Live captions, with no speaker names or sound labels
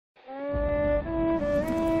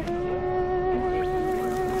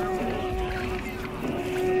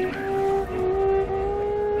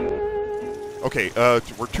Okay,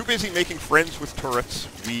 we're too busy making friends with turrets.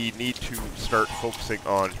 We need to start focusing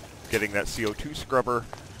on getting that CO2 scrubber,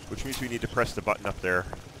 which means we need to press the button up there.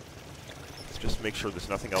 Let's just make sure there's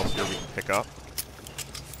nothing else here we can pick up.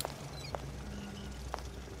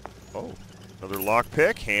 Oh, another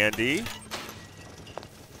lockpick, handy.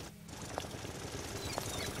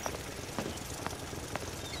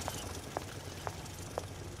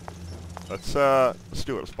 Let's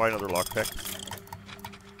do it. Let's buy another lockpick.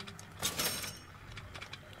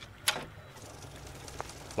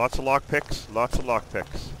 Lots of lockpicks, lots of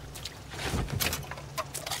lockpicks.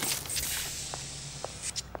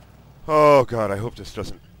 Oh god, I hope this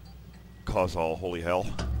doesn't cause all holy hell.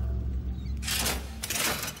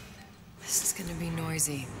 This is gonna be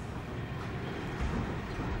noisy.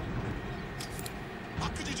 How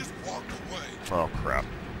could you just walk away? Oh crap.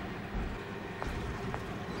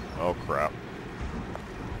 Oh crap.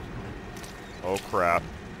 Oh crap.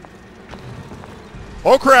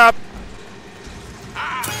 Oh crap!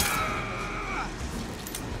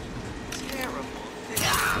 Terrible.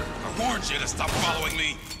 I warned you to stop following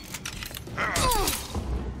me.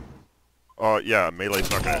 Yeah, melee's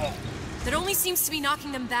not gonna... That only seems to be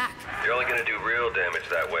knocking them back. You're only gonna do real damage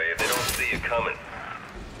that way if they don't see you coming.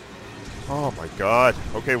 Oh my god.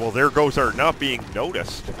 Okay, well there goes our not being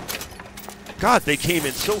noticed. God, they came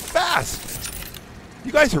in so fast!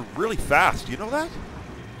 You guys are really fast, you know that?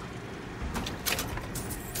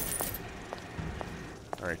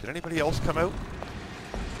 Alright, did anybody else come out?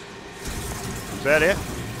 Is that it?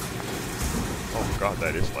 Oh god,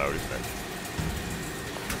 that is loud, isn't it?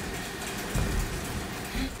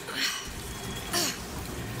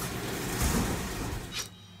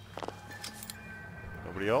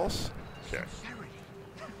 Nobody else? Okay.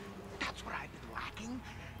 That's what I've been lacking.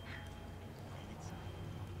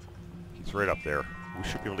 He's right up there. We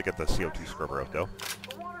should be able to get the CO2 scrubber out, though.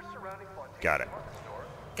 Got it.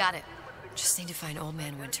 Got it. Just need to find Old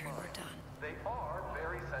Man Winter and we're done. They are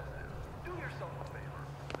very sensitive. Do yourself a favor.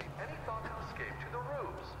 Leave any thought to escape to the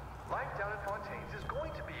roofs. Life down at Fontaine's is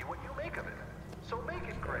going to be what you make of it. So make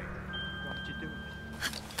it great. What did you do?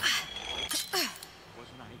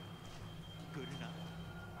 Wasn't I good enough?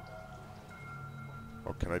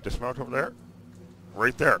 Oh, can I dismount over there?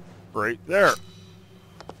 Right there. Right there.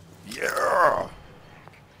 Yeah!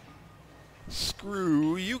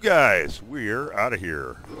 Screw you guys. We're out of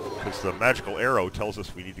here. Because the magical arrow tells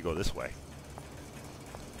us we need to go this way.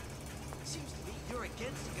 Seems to me you're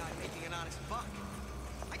against a guy making an honest buck.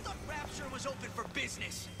 I thought Rapture was open for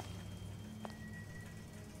business.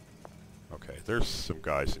 Okay, there's some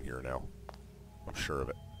guys in here now. I'm sure of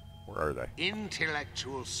it. Where are they?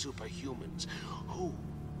 Intellectual superhumans who,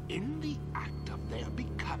 in the act of their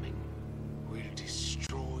becoming, will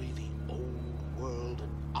destroy the old world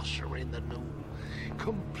and usher in the new.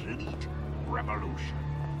 Complete revolution.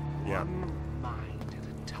 Yeah. One mind at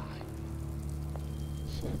a time.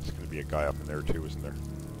 So there's going to be a guy up in there too, isn't there?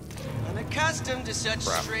 Unaccustomed to such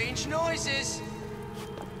Crap. strange noises.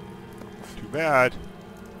 Too bad.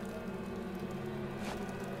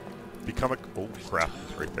 Become a... Oh, crap.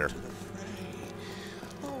 It's right there.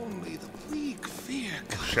 Only the weak fear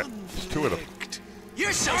Oh, shit. There's two of them.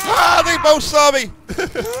 You're so Ah! They both saw me!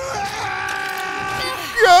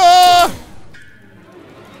 Yeah!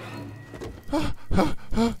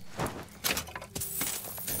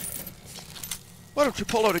 Why don't you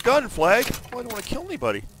pull out a gun, Flag? Well, I don't want to kill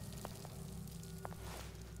anybody.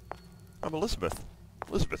 I'm Elizabeth.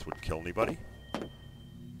 Elizabeth wouldn't kill anybody.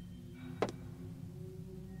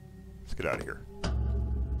 Let's get out of here.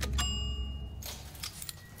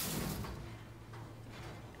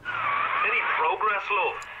 Any progress,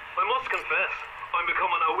 love? I must confess, I'm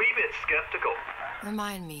becoming a wee bit skeptical.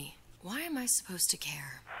 Remind me, why am I supposed to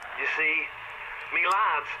care? You see, me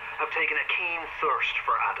lads have taken a keen thirst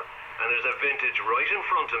for Adam, and there's a vintage right in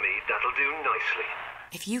front of me that'll do nicely.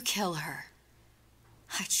 If you kill her,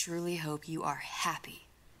 I truly hope you are happy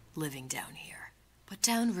living down here. Put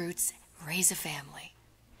down roots, raise a family.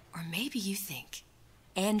 Or maybe you think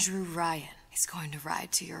Andrew Ryan is going to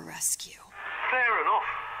ride to your rescue. Fair enough.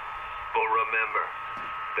 But remember,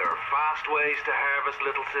 there are fast ways to harvest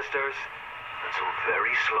little sisters, and some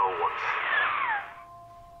very slow ones.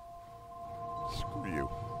 Screw you.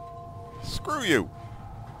 Screw you!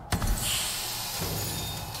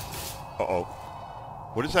 Uh-oh.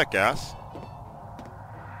 What is that gas?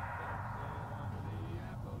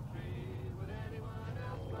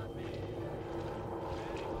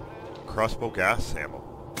 Crossbow gas ammo.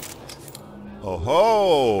 Oh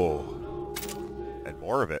ho! And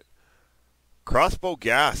more of it. Crossbow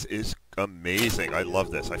gas is amazing. I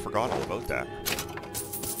love this. I forgot all about that.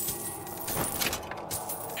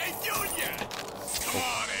 Hey, Junior!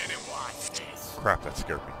 crap, that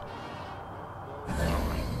scared me.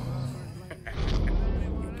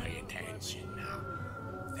 Pay attention now.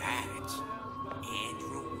 That's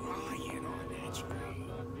Andrew Ryan on that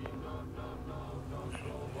screen.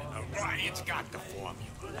 Ryan's got the formula.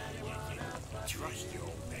 Trust your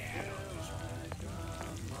old man on this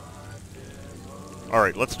one.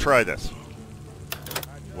 Alright, let's try this.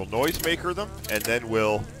 We'll noisemaker them, and then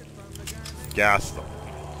we'll gas them.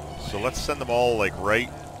 So let's send them all, like, right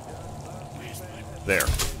there.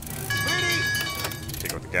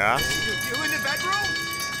 Take out the gas. You in the bedroom?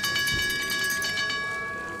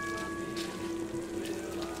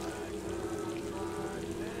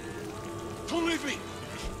 Don't leave me!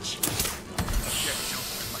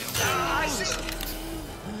 I see.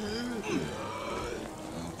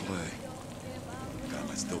 Don't play. Guy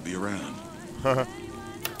might still be around.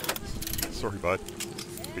 Sorry, bud.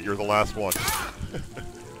 But you're the last one.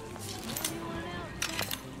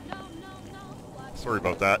 Sorry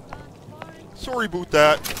about that. Sorry about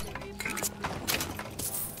that.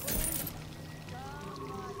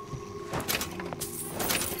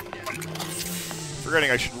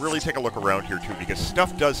 Forgetting I should really take a look around here too, because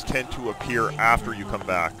stuff does tend to appear after you come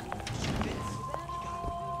back.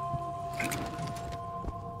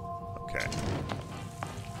 Okay.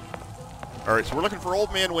 Alright, so we're looking for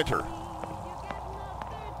Old Man Winter.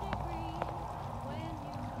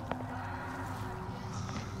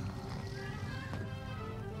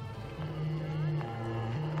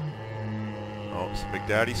 Oh, is Big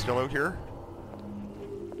Daddy still out here?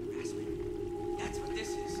 That's what this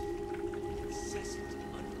is. Incessant,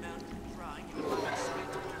 unbounded crying and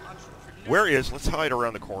unexpectable option for no. Where is... Let's hide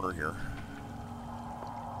around the corner here.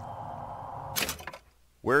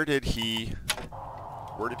 Where did he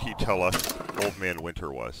tell us Old Man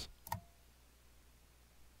Winter was?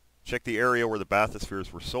 Check the area where the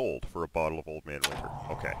bathyspheres were sold for a bottle of Old Man Winter.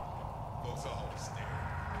 Okay. Those always there.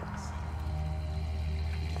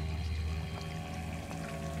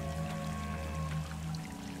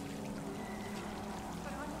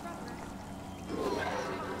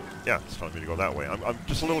 Yeah, it's telling me to go that way. I'm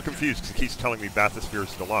just a little confused because it keeps telling me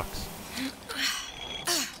Bathyspheres Deluxe.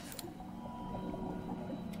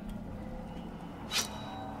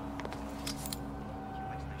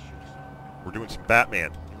 We're doing some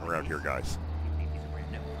Batman around here, guys.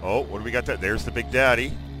 Oh, what do we got there? There's the Big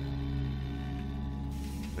Daddy.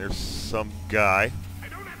 There's some guy. I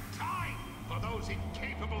don't have time for those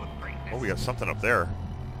incapable of greatness. Oh, we got something up there.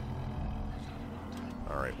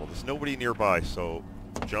 Alright, well, there's nobody nearby, so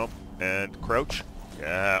jump and crouch.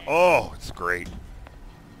 Yeah. Oh, it's great.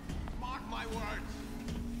 Mark my words.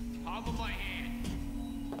 Palm of my hand.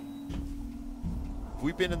 Have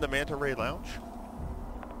we been in the Manta Ray Lounge?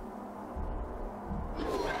 We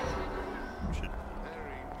should...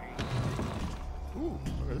 Ooh,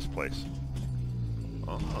 look at this place.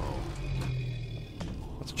 Oh.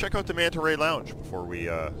 Let's check out the Manta Ray Lounge before we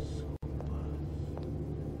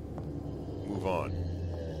move on.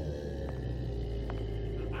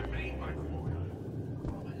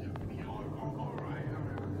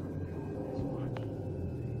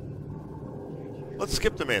 Let's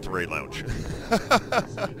skip the Manta Ray Lounge.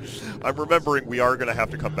 I'm remembering we are going to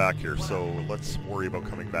have to come back here, so let's worry about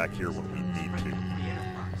coming back here when we need to.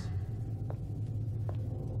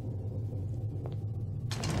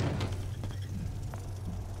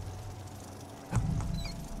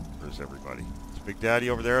 Where's everybody? Is Big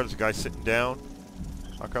Daddy over there? There's a guy sitting down.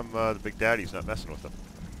 How come the Big Daddy's not messing with him?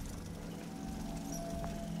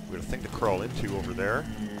 We got a thing to crawl into over there.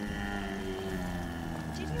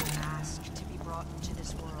 Did you ask to be brought into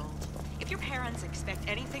this world? If your parents expect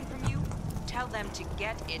anything from you, tell them to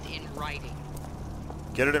get it in writing.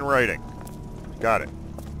 Get it in writing. Got it.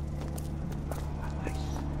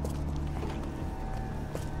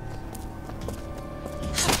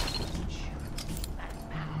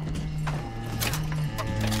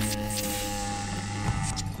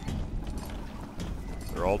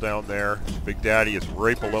 They're all down there. Big Daddy is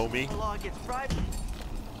right below me. The law gets bribed.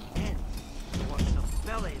 And I want some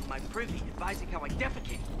fella in my privy advising how I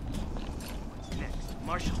defecate. What's next?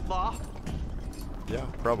 Martial law? Yeah,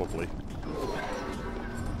 probably.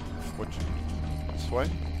 Which? This way?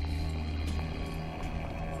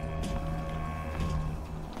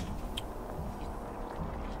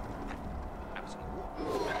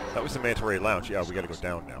 That was the Manta Ray Lounge. Yeah, we gotta go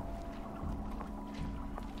down now.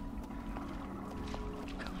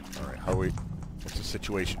 Alright, how we... What's the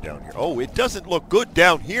situation down here? Oh, it doesn't look good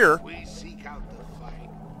down here! We seek out the fight.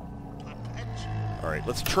 Potential. Alright,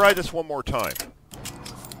 let's try this one more time.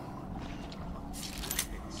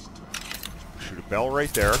 Shoot a bell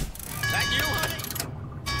right there. That you, honey?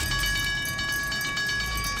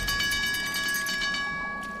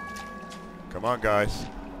 Come on, guys.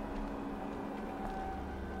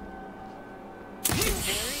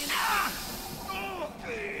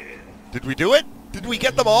 Did we do it? Did we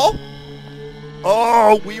get them all?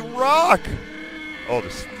 Oh, we rock! Oh,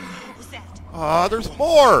 there's... there's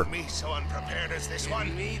more! Me so unprepared as this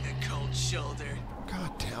one. Me the cold shoulder.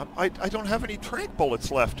 God damn, I don't have any tranq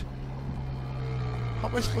bullets left. How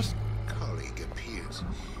am I supposed to... Colleague appears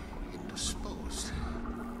indisposed.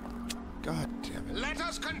 God damn it. Let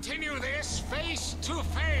us continue this face to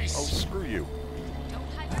face. Oh, screw you. Don't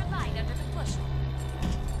hide your light under the bushel.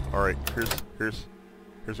 Alright, here's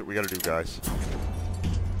what we gotta do, guys.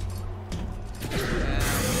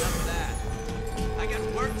 Enough of that. I got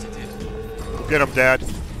work to do. Go get him, Dad.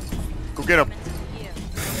 Go get him.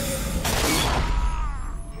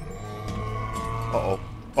 Uh-oh.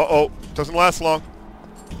 Uh-oh. Doesn't last long.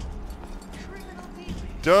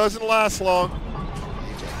 Doesn't last long.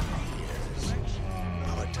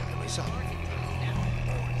 Our time is up.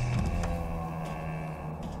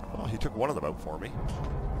 Well, he took one of them out for me.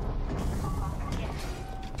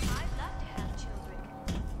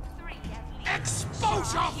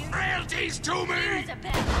 Expose your frailties to me!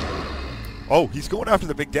 Oh, he's going after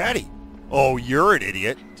the Big Daddy. Oh, you're an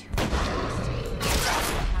idiot.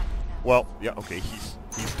 Well, yeah, okay,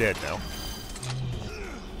 he's dead now.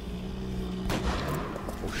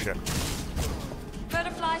 Oh shit.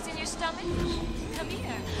 Butterflies in your stomach? Come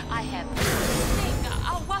here. I have thing.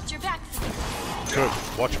 I'll watch your back for you. Good.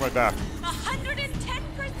 Watch my back. 110%.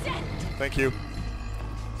 Thank you.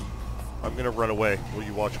 I'm gonna run away. Will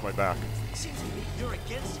you watch my back? Seems to me you're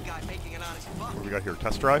against a guy making an honest buck. What do we got here?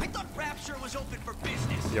 Test drive? I thought Rapture was open for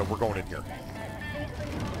business. Yeah, we're going in here.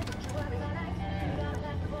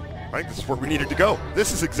 I think this is where we needed to go.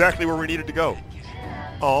 This is exactly where we needed to go.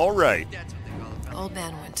 All right. That's what they call it. Old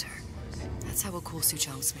Man Winter. That's how we'll cool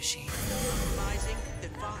Suchong's machine. Advising,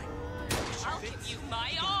 then fine. I'll give you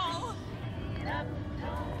my all.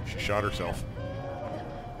 She shot herself.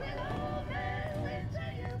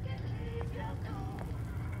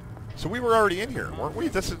 So we were already in here, weren't we?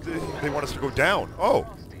 This is they want us to go down. Oh.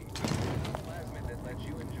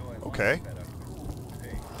 Okay.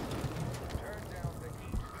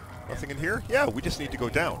 Nothing in here? Yeah, we just need to go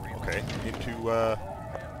down. Okay. Into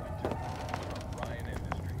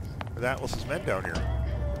the Atlas's men down here.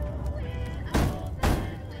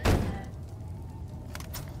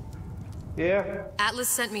 Yeah? Atlas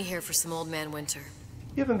sent me here for some Old Man Winter.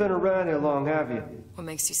 You haven't been around here long, have you? What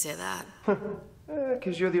makes you say that?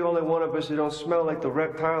 'Cause you're the only one of us who don't smell like the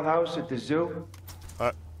reptile house at the zoo.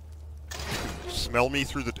 Smell me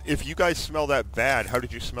through the... If you guys smell that bad, how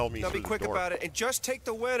did you smell me Now through be the quick door? about it and just take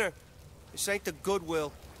the winner. This ain't the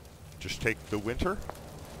Goodwill. Just take the Winter?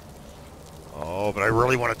 Oh, but I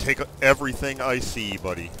really want to take everything I see,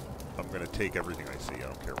 buddy. I'm going to take everything I see. I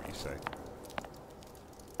don't care what you say.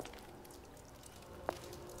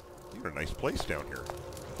 You got a nice place down here.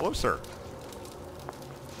 Hello, sir.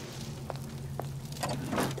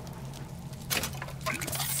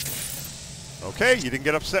 Okay, you didn't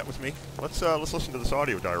get upset with me. Let's listen to this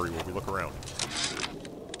audio diary while we look around.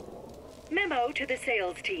 Memo to the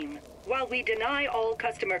sales team. While we deny all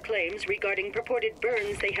customer claims regarding purported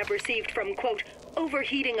burns they have received from, quote,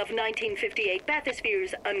 overheating of 1958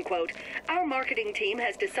 bathyspheres, unquote, our marketing team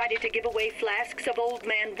has decided to give away flasks of Old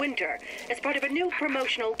Man Winter as part of a new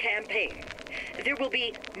promotional campaign. There will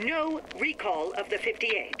be no recall of the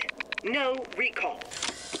 58. No recall.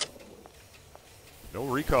 No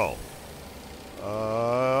recall.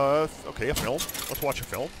 Okay, a film. Let's watch a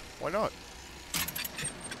film. Why not?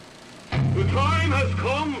 The time has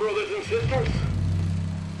come, brothers and sisters.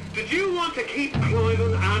 Did you want to keep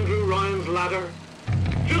climbing Andrew Ryan's ladder?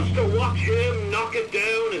 Just to watch him knock it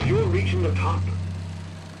down as you're reaching the top?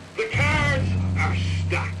 The cards are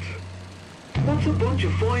stacked. What's a bunch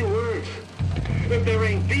of fine words if there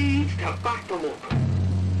ain't deeds to back them up?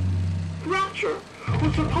 Rapture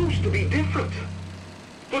was supposed to be different.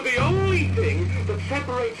 But the only thing that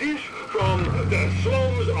separates it from the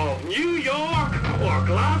slums of New York or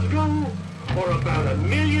Glasgow or about 1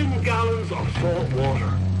 million gallons of salt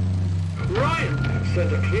water. Ryan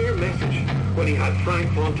sent a clear message when he had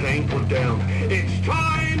Frank Fontaine put down. It's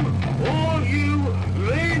time all you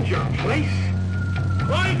learned your place.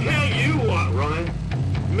 I tell you what, Ryan.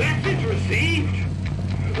 Message received.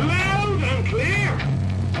 Loud and clear.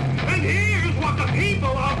 And here's what the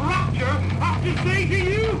people of Rapture have to say to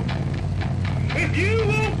you. If you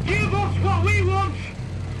won't give us what we want,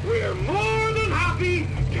 we're more than happy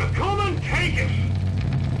to come and take it.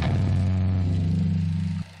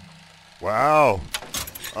 Wow.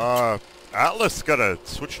 Atlas gotta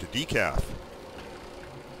switch to decaf.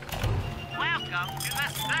 Welcome to the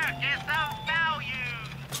circus of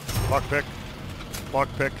Lockpick.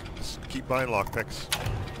 Lockpick. Just keep buying lockpicks.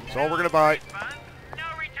 That's all we're gonna buy.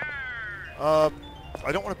 I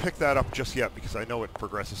don't want to pick that up just yet because I know it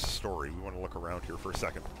progresses the story. We want to look around here for a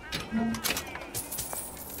second.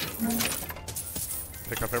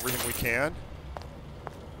 Pick up everything we can.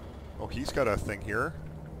 Oh, he's got a thing here.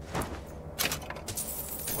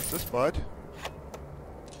 What's this, bud?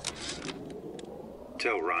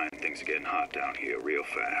 Tell Ryan things are getting hot down here real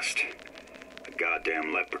fast. The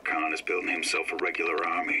goddamn leprechaun is building himself a regular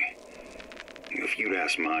army. If you'd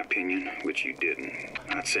asked my opinion, which you didn't,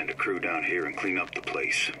 I'd send a crew down here and clean up the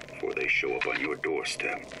place before they show up on your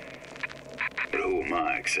doorstep. But who am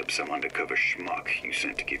I except some undercover schmuck you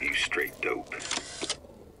sent to give you straight dope?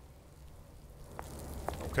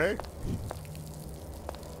 Okay.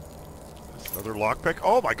 Another lockpick.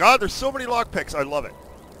 Oh my god, there's so many lockpicks. I love it.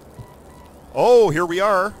 Oh, here we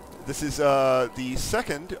are. This is the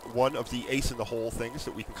second one of the ace in the hole things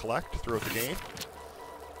that we can collect throughout the game.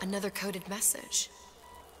 Another coded message.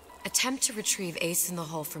 Attempt to retrieve Ace in the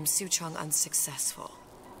Hole from Suchong unsuccessful.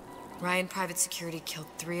 Ryan Private Security killed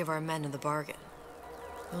 3 of our men in the bargain.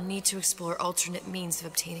 You'll need to explore alternate means of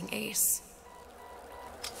obtaining Ace.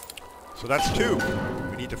 So that's 2.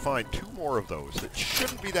 We need to find 2 more of those. It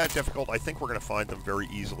shouldn't be that difficult. I think we're going to find them very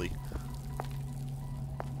easily.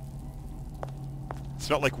 It's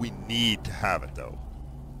not like we need to have it, though.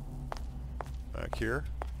 Back here.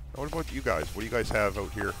 What about you guys? What do you guys have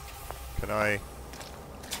out here? Can I...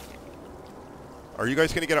 Are you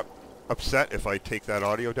guys going to get upset if I take that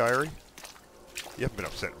audio diary? You haven't been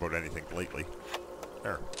upset about anything lately.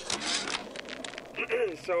 There.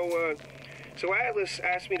 So Atlas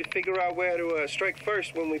asked me to figure out where to strike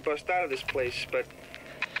first when we bust out of this place, but,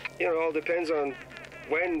 you know, it all depends on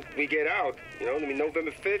when we get out. You know, I mean,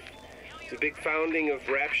 November 5th. The big founding of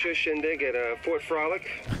Rapture Shindig at Fort Frolic.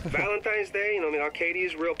 Valentine's Day, you know, I mean,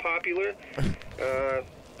 Arcadia's real popular. If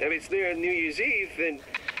it's near New Year's Eve, then,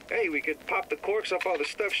 hey, we could pop the corks off all the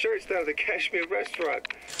stuffed shirts down at the Kashmir restaurant.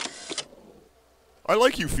 I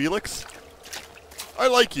like you, Felix. I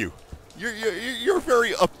like you. You're a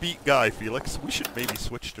very upbeat guy, Felix. We should maybe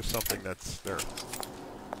switch to something that's there.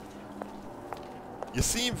 You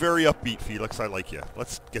seem very upbeat, Felix. I like you.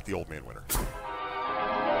 Let's get the old man winner.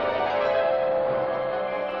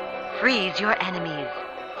 Freeze your enemies.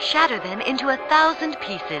 Shatter them into 1,000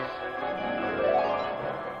 pieces.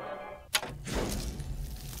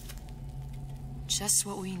 Just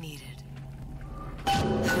what we needed.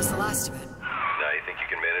 That was the last of it. Now you think you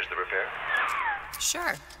can manage the repair?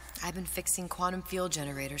 Sure. I've been fixing quantum field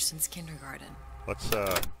generators since kindergarten. Let's, no,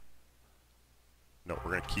 we're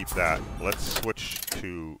gonna keep that. Let's switch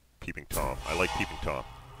to Peeping Tom. I like Peeping Tom.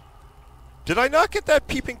 Did I not get that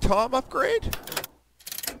Peeping Tom upgrade?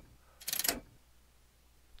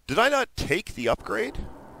 Did I not take the upgrade?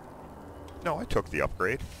 No, I took the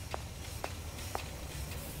upgrade.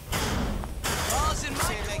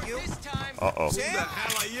 Uh-oh.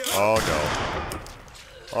 Oh, no.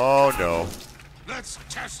 Oh, no. Let's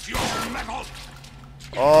test your metal.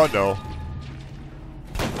 Oh, no.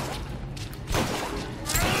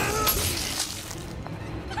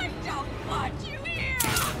 I don't want you here!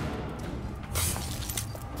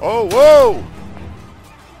 Oh, whoa!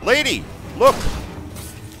 Lady, look!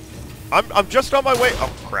 I'm just on my way.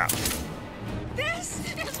 Oh, crap. This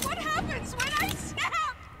is what happens when I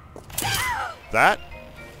snap! That?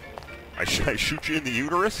 I shoot you in the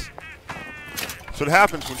uterus? That's what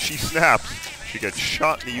happens when she snaps. She gets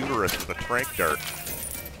shot in the uterus with a tranq dart.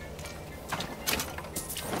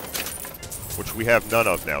 Which we have none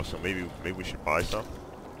of now, so maybe we should buy some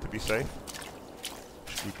to be safe.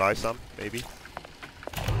 Should we buy some, maybe?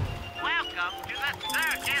 Welcome to the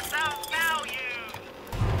Circus of Value!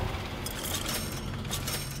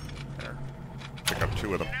 There. Pick up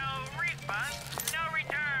 2 of them. No refunds, no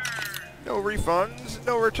return! No refunds,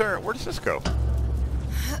 no return. Where does this go?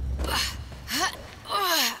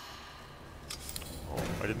 Oh,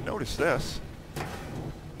 I didn't notice this.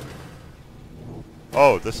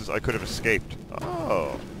 Oh, this is... I could have escaped.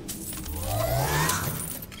 Oh.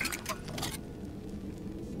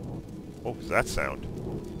 What was that sound?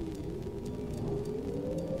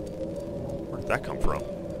 Where did that come from?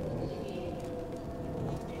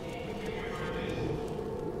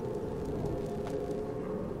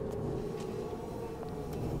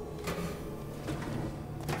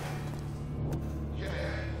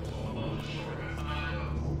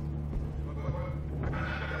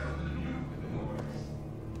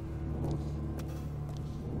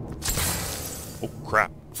 Oh,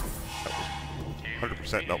 crap. That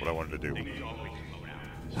was 100% not what I wanted to do.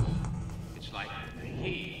 It's like the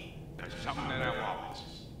heat. There's something that I want.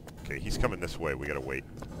 Okay, he's coming this way. We gotta wait.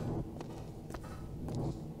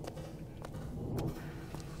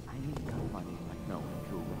 I ain't got money like no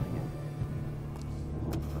Andrew Ryan.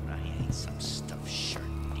 But I ain't some stuffed shirt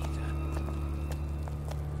neither.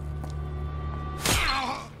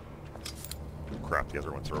 Crap, the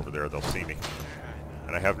other ones are over there. They'll see me.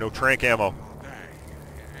 And I have no trank ammo.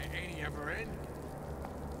 Ain't he ever in?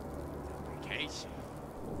 Vacation.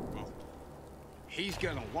 Well, he's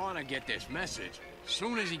gonna want to get this message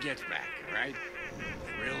soon as he gets back, right?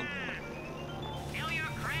 Real important. Feel your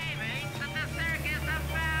cravings at the circus of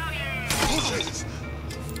value.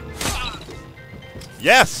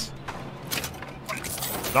 Yes!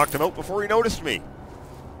 Knocked him out before he noticed me.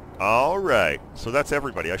 Alright, so that's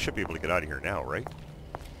everybody. I should be able to get out of here now, right?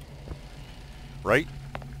 Right?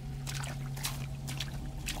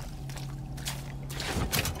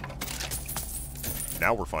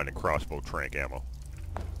 Now we're finding crossbow trank ammo.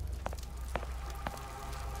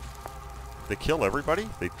 They kill everybody?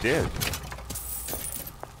 They did.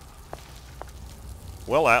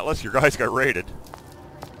 Well, Atlas, your guys got raided.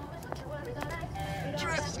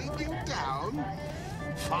 Dressing you down?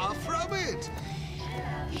 Far from it.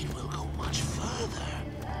 It will go much further.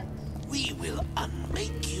 We will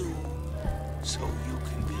unmake you, so you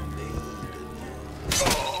can be made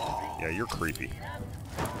anew. Yeah, you're creepy.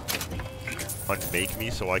 Unmake me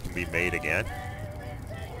so I can be made again?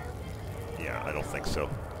 Yeah, I don't think so.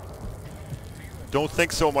 Don't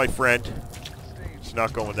think so, my friend. It's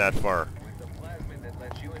not going that far.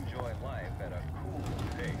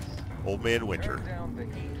 Old Man Winter.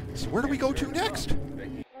 So where do we go to next?